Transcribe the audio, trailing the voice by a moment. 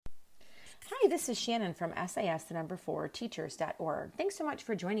this is Shannon from SAS, the number 4, teachers.org. Thanks so much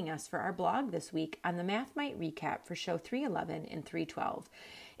for joining us for our blog this week on the MathMite recap for show 311 and 312.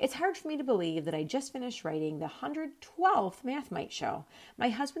 It's hard for me to believe that I just finished writing the 112th MathMite show. My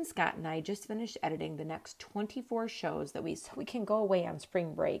husband Scott and I just finished editing the next 24 shows so we can go away on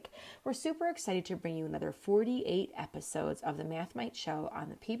spring break. We're super excited to bring you another 48 episodes of the MathMite show on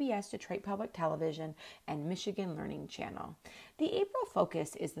the PBS Detroit Public Television and Michigan Learning Channel. The April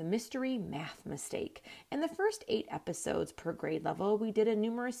focus is the mystery math mistake. In the first 8 episodes per grade level, we did a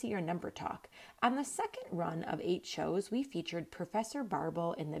numeracy or number talk. On the second run of 8 shows, we featured Professor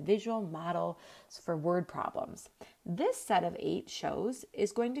Barble in the visual models for word problems. This set of 8 shows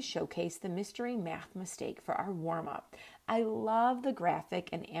is going to showcase the mystery math mistake for our warm-up. I love the graphic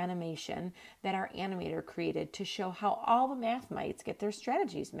and animation that our animator created to show how all the mathmites get their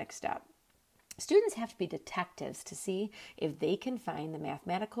strategies mixed up. Students have to be detectives to see if they can find the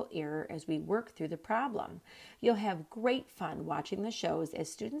mathematical error as we work through the problem. You'll have great fun watching the shows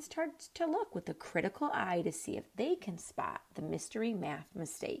as students start to look with a critical eye to see if they can spot the mystery math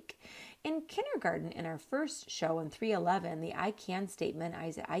mistake. In kindergarten, in our first show in 311, the I can statement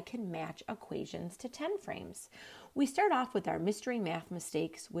is that I can match equations to 10 frames. We start off with our mystery math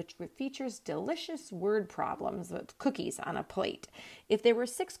mistakes, which features delicious word problems with cookies on a plate. If there were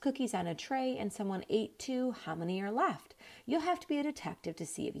 6 cookies on a tray and someone ate 2, how many are left? You'll have to be a detective to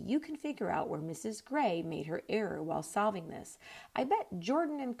see if you can figure out where Mrs. Gray made her error while solving this. I bet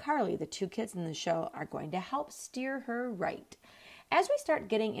Jordan and Carly, the 2 kids in the show, are going to help steer her right. As we start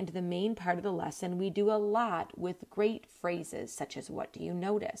getting into the main part of the lesson, we do a lot with great phrases such as what do you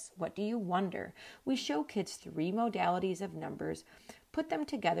notice? What do you wonder? We show kids 3 modalities of numbers, put them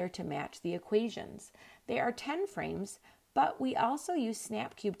together to match the equations. They are 10 frames, but we also use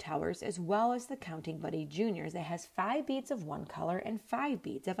Snap Cube Towers as well as the Counting Buddy Juniors that has 5 beads of one color and 5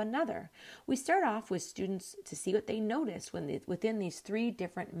 beads of another. We start off with students to see what they notice within these 3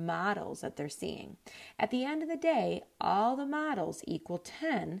 different models that they're seeing. At the end of the day, all the models equal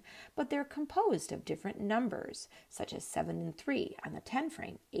 10, but they're composed of different numbers, such as 7 and 3 on the 10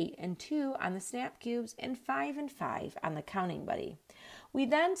 frame, 8 and 2 on the Snap Cubes, and 5 and 5 on the Counting Buddy. We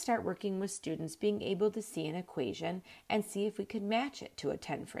then start working with students being able to see an equation and see if we could match it to a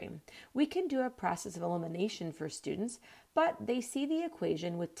 10 frame. We can do a process of elimination for students, but they see the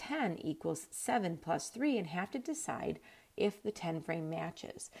equation with 10 equals 7 plus 3 and have to decide if the 10 frame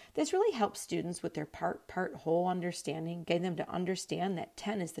matches. This really helps students with their part-whole understanding, getting them to understand that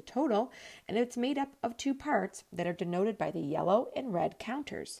 10 is the total and it's made up of 2 parts that are denoted by the yellow and red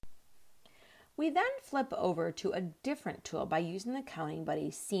counters. We then flip over to a different tool by using the Counting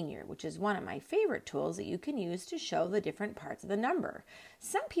Buddy Senior, which is one of my favorite tools that you can use to show the different parts of the number.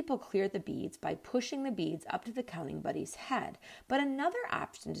 Some people clear the beads by pushing the beads up to the Counting Buddy's head, but another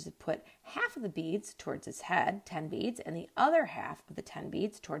option is to put half of the beads towards his head, 10 beads, and the other half of the 10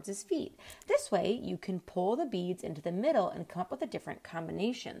 beads towards his feet. This way, you can pull the beads into the middle and come up with the different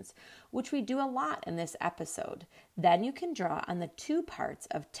combinations, which we do a lot in this episode. Then you can draw on the 2 parts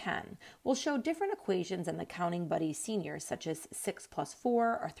of 10. We'll show different equations in the Counting Buddy Senior, such as 6 plus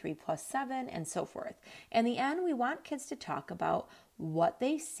 4 or 3 plus 7, and so forth. In the end, we want kids to talk about what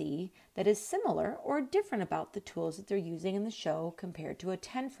they see that is similar or different about the tools that they're using in the show compared to a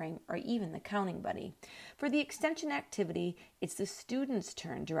 10 frame or even the Counting Buddy. For the extension activity, it's the student's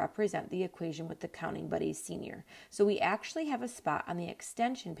turn to represent the equation with the Counting Buddy Senior. So we actually have a spot on the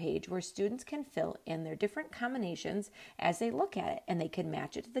extension page where students can fill in their different combinations as they look at it, and they can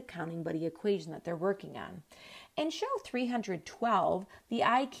match it to the Counting Buddy equation that they're working on. In show 312, the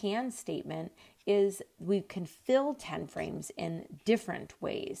I can statement is we can fill 10 frames in different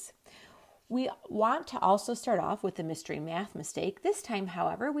ways. We want to also start off with the mystery math mistake. This time,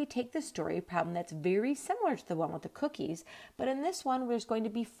 however, we take the story problem that's very similar to the one with the cookies, but in this one, there's going to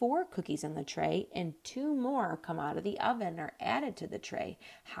be 4 cookies in the tray and 2 more come out of the oven or added to the tray.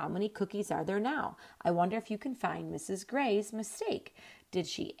 How many cookies are there now? I wonder if you can find Mrs. Gray's mistake. Did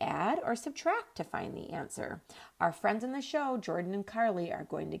she add or subtract to find the answer? Our friends in the show, Jordan and Carly, are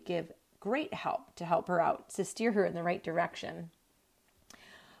going to give great help to help her out, to steer her in the right direction.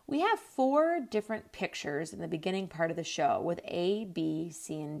 We have 4 different pictures in the beginning part of the show with A, B,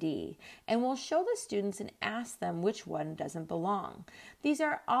 C, and D, and we'll show the students and ask them which one doesn't belong. These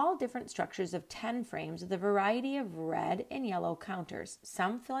are all different structures of 10 frames with a variety of red and yellow counters,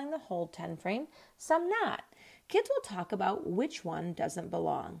 some filling the whole 10 frame, some not. Kids will talk about which one doesn't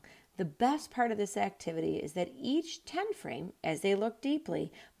belong. The best part of this activity is that each 10 frame, as they look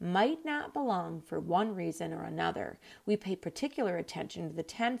deeply, might not belong for one reason or another. We pay particular attention to the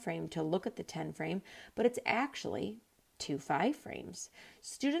 10 frame to look at the 10 frame, but it's actually 2 5 frames.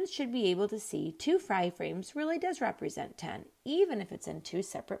 Students should be able to see 2 5 frames really does represent 10, even if it's in 2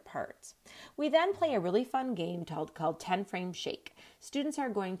 separate parts. We then play a really fun game called 10 frame shake. Students are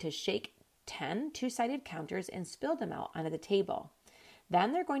going to shake 10 two-sided counters and spill them out onto the table.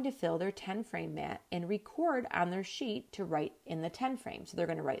 Then they're going to fill their 10 frame mat and record on their sheet to write in the 10 frame. So they're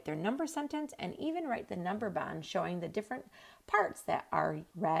going to write their number sentence and even write the number bond showing the different parts that are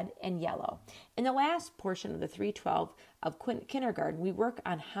red and yellow. In the last portion of the 312 of kindergarten, we work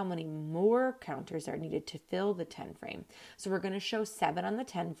on how many more counters are needed to fill the 10 frame. So we're going to show 7 on the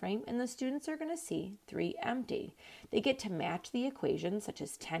 10 frame and the students are going to see 3 empty. They get to match the equations such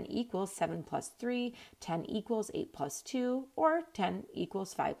as 10 equals 7 plus 3, 10 equals 8 plus 2, or 10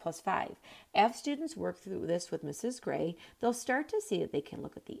 equals 5 plus 5. As students work through this with Mrs. Gray, they'll start to see that they can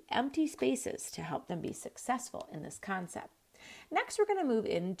look at the empty spaces to help them be successful in this concept. Next, we're going to move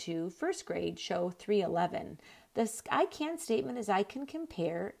into first grade, show 311. The I can statement is I can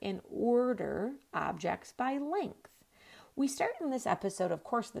compare and order objects by length. We start in this episode, of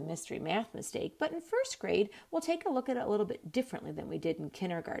course, the mystery math mistake, but in first grade, we'll take a look at it a little bit differently than we did in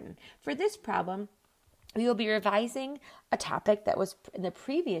kindergarten. For this problem, we will be revising a topic that was in the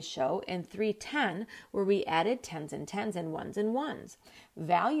previous show in 310, where we added tens and tens and ones and ones.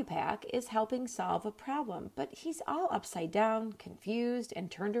 ValuePack is helping solve a problem, but he's all upside down, confused,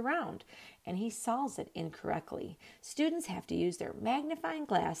 and turned around, and he solves it incorrectly. Students have to use their magnifying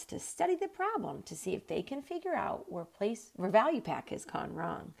glass to study the problem to see if they can figure out where ValuePack has gone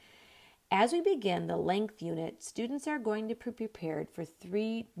wrong. As we begin the length unit, students are going to be prepared for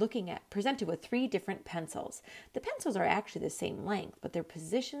presented with 3 different pencils. The pencils are actually the same length, but their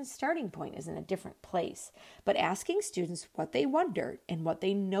position starting point is in a different place. But asking students what they wonder and what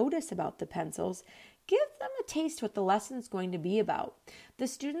they notice about the pencils gives them a taste what the lesson is going to be about. The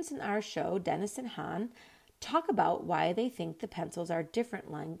students in our show, Dennis and Han, talk about why they think the pencils are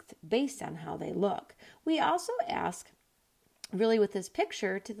different length based on how they look. We also ask really with this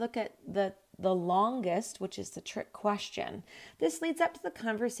picture to look at the longest, which is the trick question. This leads up to the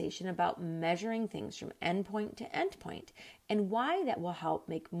conversation about measuring things from endpoint to endpoint and why that will help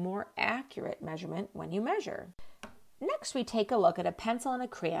make more accurate measurement when you measure. Next, we take a look at a pencil and a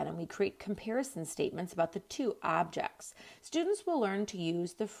crayon and we create comparison statements about the 2 objects. Students will learn to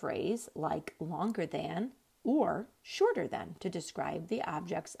use the phrase like longer than or shorter than to describe the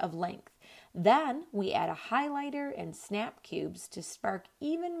objects of length. Then we add a highlighter and snap cubes to spark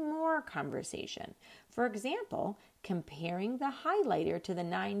even more conversation. For example, comparing the highlighter to the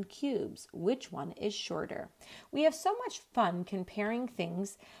 9 cubes, which one is shorter? We have so much fun comparing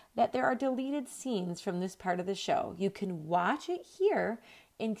things that there are deleted scenes from this part of the show. You can watch it here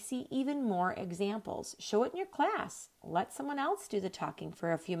and see even more examples. Show it in your class. Let someone else do the talking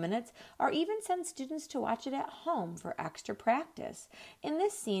for a few minutes, or even send students to watch it at home for extra practice. In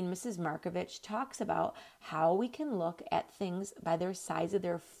this scene, Mrs. Markovich talks about how we can look at things by their size of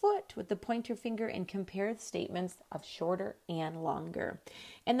their foot with the pointer finger and compare statements of shorter and longer.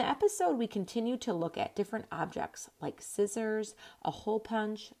 In the episode, we continue to look at different objects like scissors, a hole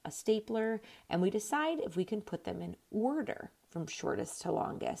punch, a stapler, and we decide if we can put them in order from shortest to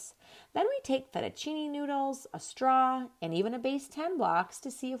longest. Then we take fettuccine noodles, a straw, and even a base 10 blocks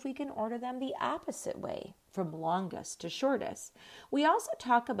to see if we can order them the opposite way, from longest to shortest. We also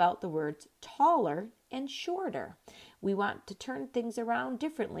talk about the words taller and shorter. We want to turn things around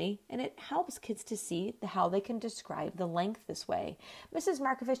differently, and it helps kids to see how they can describe the length this way. Mrs.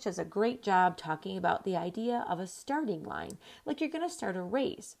 Markovich does a great job talking about the idea of a starting line, like you're going to start a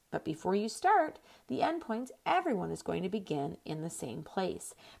race. But before you start, the endpoints, everyone is going to begin in the same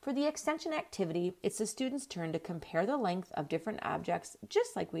place. For the extension activity, it's the students' turn to compare the length of different objects,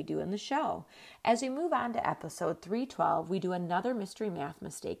 just like we do in the show. As we move on to episode 312, we do another mystery math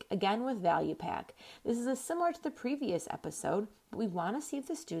mistake, again with ValuePack. This is similar to the previous episode, but we want to see if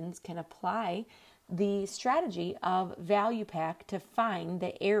the students can apply the strategy of ValuePack to find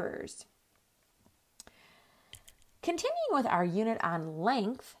the errors. Continuing with our unit on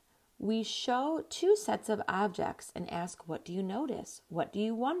length, we show 2 sets of objects and ask, what do you notice? What do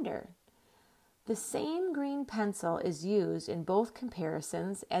you wonder? The same green pencil is used in both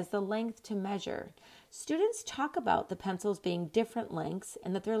comparisons as the length to measure. Students talk about the pencils being different lengths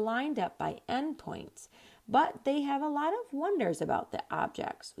and that they're lined up by endpoints, but they have a lot of wonders about the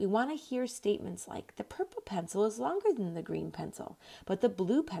objects. We want to hear statements like, the purple pencil is longer than the green pencil, but the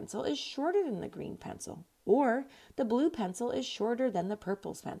blue pencil is shorter than the green pencil. Or, the blue pencil is shorter than the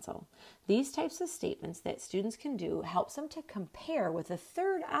purple pencil. These types of statements that students can do helps them to compare with a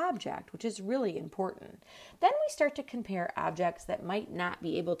third object, which is really important. Then we start to compare objects that might not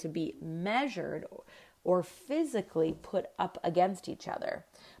be able to be measured or physically put up against each other.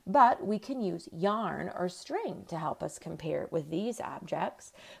 But we can use yarn or string to help us compare with these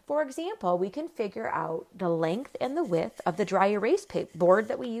objects. For example, we can figure out the length and the width of the dry erase board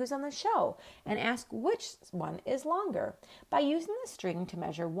that we use on the show and ask which one is longer. By using the string to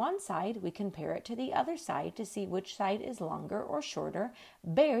measure one side, we compare it to the other side to see which side is longer or shorter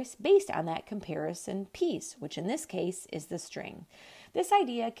based on that comparison piece, which in this case is the string. This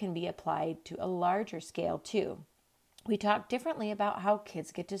idea can be applied to a larger scale too. We talk differently about how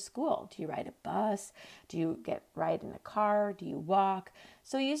kids get to school. Do you ride a bus? Do you ride in a car? Do you walk?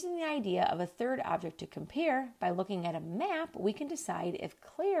 So using the idea of a third object to compare, by looking at a map, we can decide if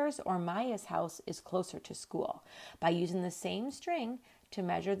Claire's or Maya's house is closer to school. By using the same string to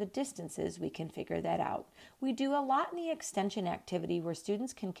measure the distances, we can figure that out. We do a lot in the extension activity where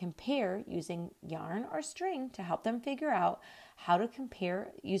students can compare using yarn or string to help them figure out how to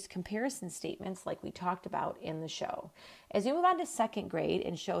use comparison statements like we talked about in the show. As we move on to second grade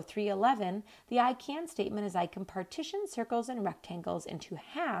in show 311, the I can statement is I can partition circles and rectangles into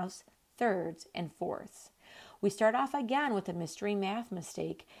halves, thirds, and fourths. We start off again with a mystery math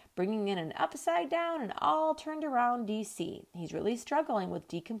mistake, bringing in an upside down and all turned around DC. He's really struggling with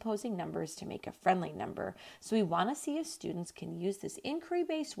decomposing numbers to make a friendly number, so we want to see if students can use this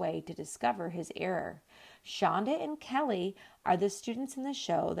inquiry-based way to discover his error. Shonda and Kelly are the students in the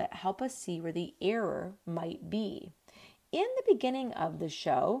show that help us see where the error might be. In the beginning of the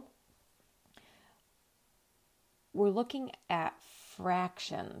show, we're looking at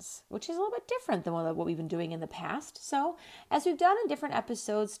fractions, which is a little bit different than what we've been doing in the past. So, as we've done in different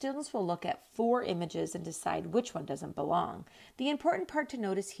episodes, students will look at 4 images and decide which one doesn't belong. The important part to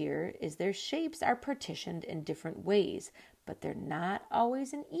notice here is their shapes are partitioned in different ways, but they're not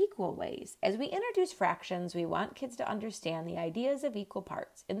always in equal ways. As we introduce fractions, we want kids to understand the ideas of equal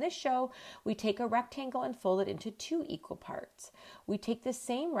parts. In this show, we take a rectangle and fold it into 2 equal parts. We take the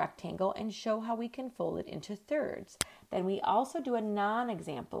same rectangle and show how we can fold it into thirds. Then we also do a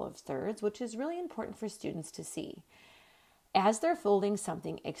non-example of thirds, which is really important for students to see. As they're folding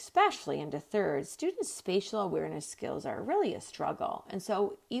something, especially into thirds, students' spatial awareness skills are really a struggle. And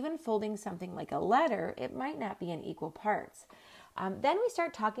so even folding something like a letter, it might not be in equal parts. Then we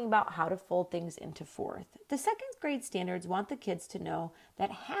start talking about how to fold things into fourth. The second grade standards want the kids to know that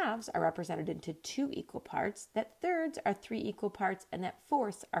halves are represented into 2 equal parts, that thirds are 3 equal parts, and that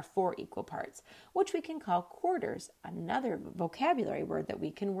fourths are 4 equal parts, which we can call quarters, another vocabulary word that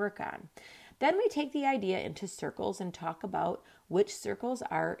we can work on. Then we take the idea into circles and talk about which circles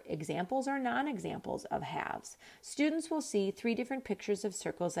are examples or non-examples of halves. Students will see 3 different pictures of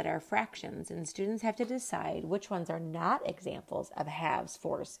circles that are fractions, and students have to decide which ones are not examples of halves,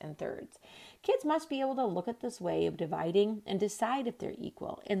 fourths, and thirds. Kids must be able to look at this way of dividing and decide if they're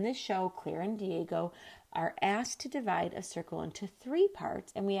equal. In this show, Claire and Diego are asked to divide a circle into 3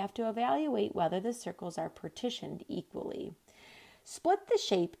 parts, and we have to evaluate whether the circles are partitioned equally. Split the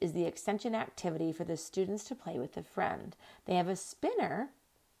shape is the extension activity for the students to play with a friend. They have a spinner,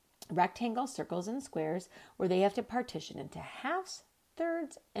 rectangle, circles, and squares, where they have to partition into halves,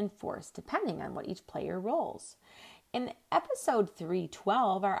 thirds, and fourths, depending on what each player rolls. In episode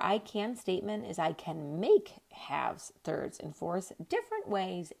 312, our I can statement is I can make halves, thirds, and fourths different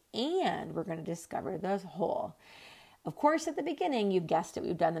ways, and we're going to discover the whole. Of course, at the beginning, you guessed it,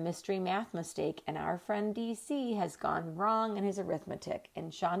 we've done the mystery math mistake, and our friend DC has gone wrong in his arithmetic,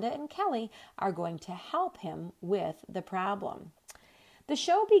 and Shonda and Kelly are going to help him with the problem. The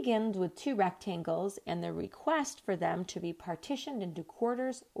show begins with 2 rectangles and the request for them to be partitioned into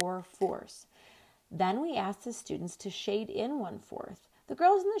quarters or fourths. Then we ask the students to shade in 1/4. The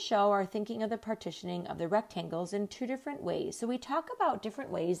girls in the show are thinking of the partitioning of the rectangles in 2 different ways. So we talk about different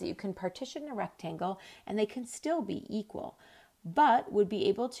ways that you can partition a rectangle and they can still be equal, but would be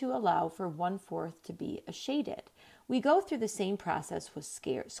able to allow for 1/4 to be shaded. We go through the same process with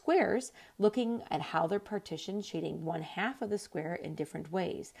squares, looking at how they're partitioned, shading 1/2 of the square in different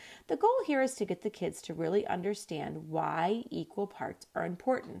ways. The goal here is to get the kids to really understand why equal parts are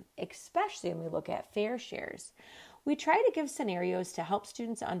important, especially when we look at fair shares. We try to give scenarios to help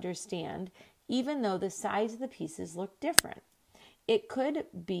students understand, even though the size of the pieces look different. It could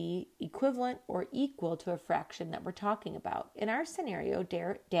be equivalent or equal to a fraction that we're talking about. In our scenario,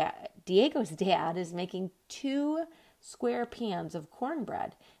 Diego's dad is making 2 square pans of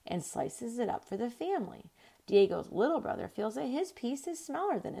cornbread and slices it up for the family. Diego's little brother feels that his piece is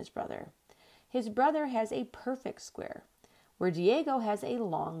smaller than his brother. His brother has a perfect square, where Diego has a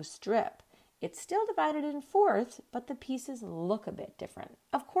long strip. It's still divided in fourths, but the pieces look a bit different.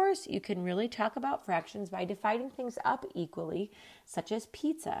 Of course, you can really talk about fractions by dividing things up equally, such as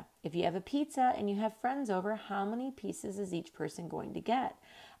pizza. If you have a pizza and you have friends over, how many pieces is each person going to get?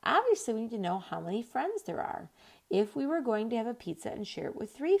 Obviously, we need to know how many friends there are. If we were going to have a pizza and share it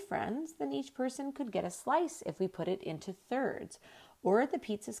with 3 friends, then each person could get a slice if we put it into thirds, or the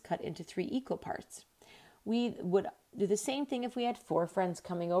pizza's cut into 3 equal parts. We would do the same thing if we had 4 friends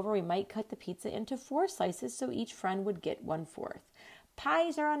coming over. We might cut the pizza into 4 slices, so each friend would get 1/4.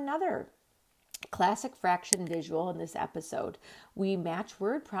 Pies are another classic fraction visual in this episode. We match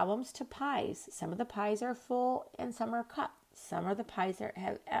word problems to pies. Some of the pies are full and some are cut. Some of the pies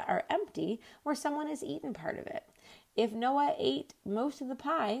are empty, where someone has eaten part of it. If Noah ate most of the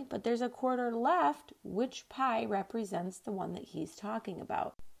pie, but there's a quarter left, which pie represents the one that he's talking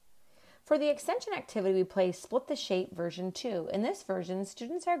about? For the extension activity, we play Split the Shape version 2. In this version,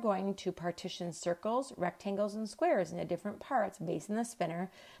 students are going to partition circles, rectangles, and squares into different parts based on the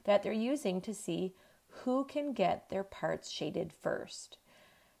spinner that they're using to see who can get their parts shaded first.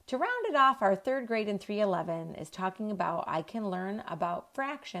 To round it off, our 3rd grade in 311 is talking about I can learn about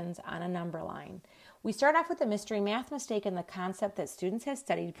fractions on a number line. We start off with the mystery math mistake and the concept that students have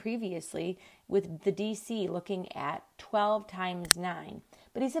studied previously with the DC looking at 12 times 9.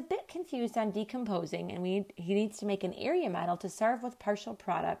 But he's a bit confused on decomposing, and he needs to make an area model to solve with partial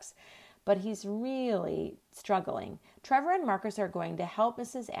products, but he's really struggling. Trevor and Marcus are going to help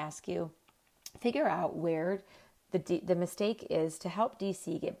Mrs. Askew figure out where the mistake is to help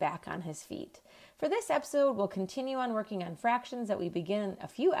DC get back on his feet. For this episode, we'll continue on working on fractions that we began a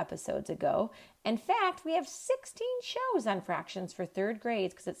few episodes ago. In fact, we have 16 shows on fractions for 3rd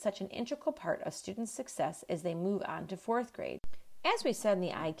grades because it's such an integral part of students' success as they move on to 4th grade. As we said in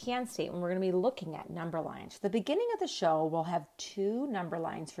the I can statement, we're going to be looking at number lines. The beginning of the show, we'll have 2 number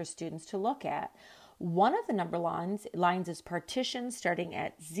lines for students to look at. One of the number lines is partitioned starting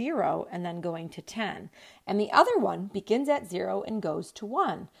at 0 and then going to 10. And the other one begins at 0 and goes to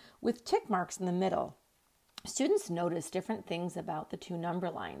 1 with tick marks in the middle. Students notice different things about the 2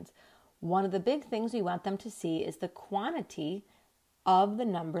 number lines. One of the big things we want them to see is the quantity of the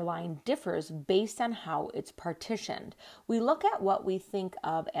number line differs based on how it's partitioned. We look at what we think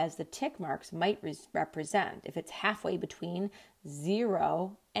of as the tick marks might represent. If it's halfway between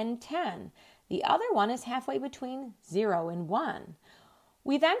 0 and 10. The other one is halfway between 0 and 1.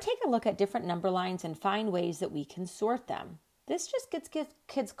 We then take a look at different number lines and find ways that we can sort them. This just gets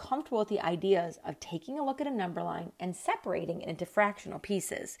kids comfortable with the ideas of taking a look at a number line and separating it into fractional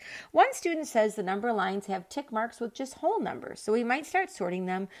pieces. One student says the number lines have tick marks with just whole numbers, so we might start sorting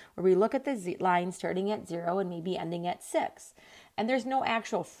them where we look at the line starting at 0 and maybe ending at 6. And there's no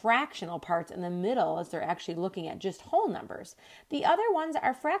actual fractional parts in the middle as they're actually looking at just whole numbers. The other ones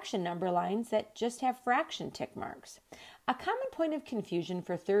are fraction number lines that just have fraction tick marks. A common point of confusion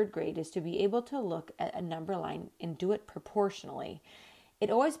for 3rd grade is to be able to look at a number line and do it proportionally. It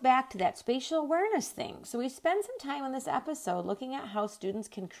always back to that spatial awareness thing. So we spend some time on this episode looking at how students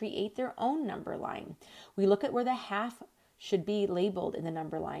can create their own number line. We look at where the half should be labeled in the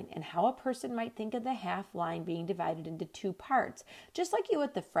number line and how a person might think of the half line being divided into 2 parts, just like you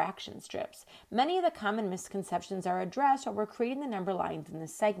with the fraction strips. Many of the common misconceptions are addressed while we're creating the number lines in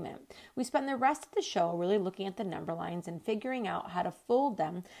this segment. We spend the rest of the show really looking at the number lines and figuring out how to fold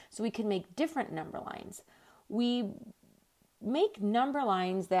them so we can make different number lines. We make number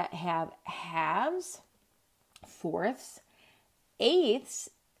lines that have halves, fourths,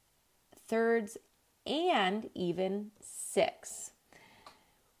 eighths, thirds, and even 6.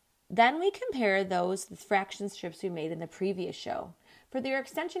 Then we compare those with fraction strips we made in the previous show. For their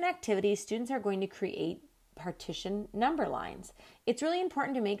extension activities, students are going to create partition number lines. It's really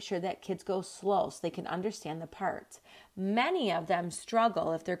important to make sure that kids go slow so they can understand the parts. Many of them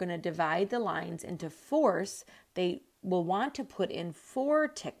struggle if they're going to divide the lines into fourths. They will want to put in 4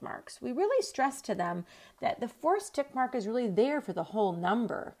 tick marks. We really stress to them that the 4th tick mark is really there for the whole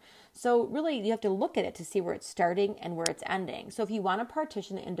number. So really you have to look at it to see where it's starting and where it's ending. So if you want to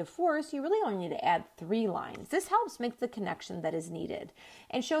partition it into fourths, you really only need to add 3 lines. This helps make the connection that is needed.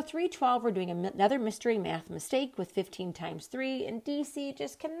 In show 312, we're doing another mystery math mistake with 15 times 3, and DC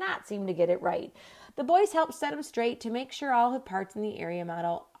just cannot seem to get it right. The boys help set him straight to make sure all the parts in the area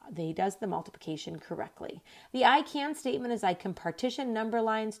model he does the multiplication correctly. The I can statement is I can partition number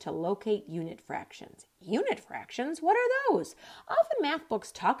lines to locate unit fractions. Unit fractions? What are those? Often math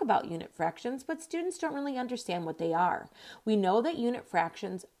books talk about unit fractions, but students don't really understand what they are. We know that unit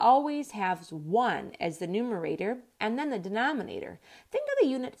fractions always have 1 as the numerator and then the denominator. Think of the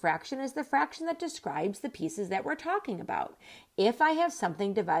unit fraction as the fraction that describes the pieces that we're talking about. If I have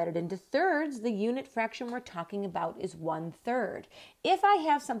something divided into thirds, the unit fraction we're talking about is 1/3. If I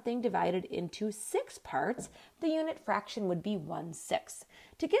have something divided into 6 parts, the unit fraction would be 1/6.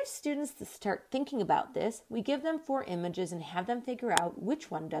 To give students to start thinking about this, we give them 4 images and have them figure out which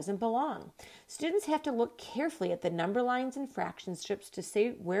one doesn't belong. Students have to look carefully at the number lines and fraction strips to see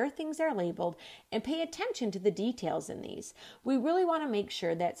where things are labeled and pay attention to the details in these. We really want to make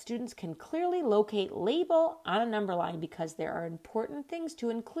sure that students can clearly locate label on a number line because there are important things to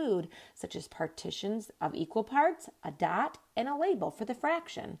include, such as partitions of equal parts, a dot, and a label for the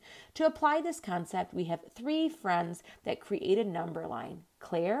fraction. To apply this concept, we have 3 friends that create a number line: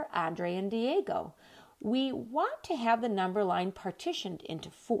 Claire, Andre, and Diego. We want to have the number line partitioned into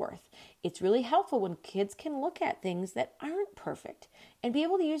 4th. It's really helpful when kids can look at things that aren't perfect and be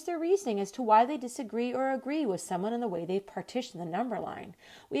able to use their reasoning as to why they disagree or agree with someone in the way they've partitioned the number line.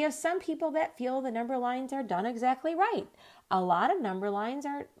 We have some people that feel the number lines are done exactly right. A lot of number lines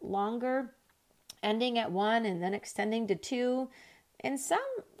are longer, ending at 1 and then extending to 2, and some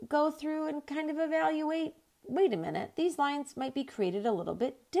go through and kind of evaluate, wait a minute, these lines might be created a little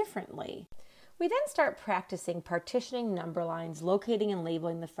bit differently. We then start practicing partitioning number lines, locating and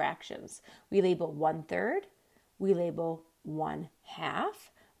labeling the fractions. We label 1/3, we label 1/2,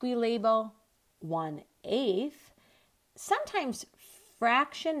 we label 1/8. Sometimes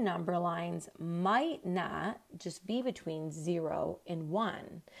fraction number lines might not just be between 0 and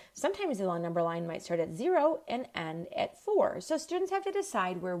 1. Sometimes the number line might start at 0 and end at 4. So students have to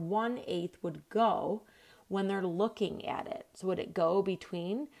decide where 1/8 would go when they're looking at it. So would it go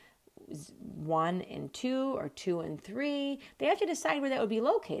between 1 and 2 or 2 and 3? They have to decide where that would be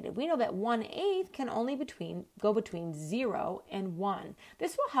located. We know that 1/8 can only go between 0 and 1.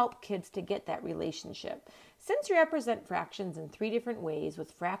 This will help kids to get that relationship. Since we represent fractions in 3 different ways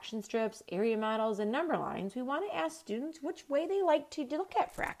with fraction strips, area models, and number lines, we want to ask students which way they like to look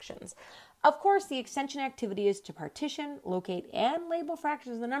at fractions. Of course, the extension activity is to partition, locate, and label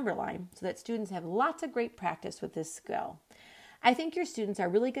fractions in the number line so that students have lots of great practice with this skill. I think your students are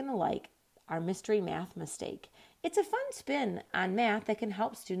really going to like our mystery math mistake. It's a fun spin on math that can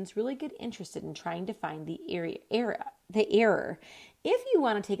help students really get interested in trying to find the error. If you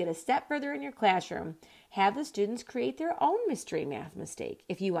want to take it a step further in your classroom, have the students create their own mystery math mistake.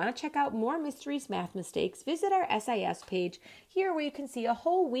 If you want to check out more mysteries math mistakes, visit our SIS page here where you can see a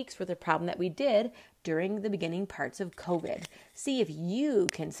whole week's worth of problem that we did during the beginning parts of COVID. See if you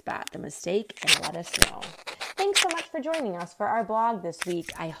can spot the mistake and let us know. Thanks so much for joining us for our blog this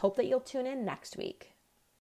week. I hope that you'll tune in next week.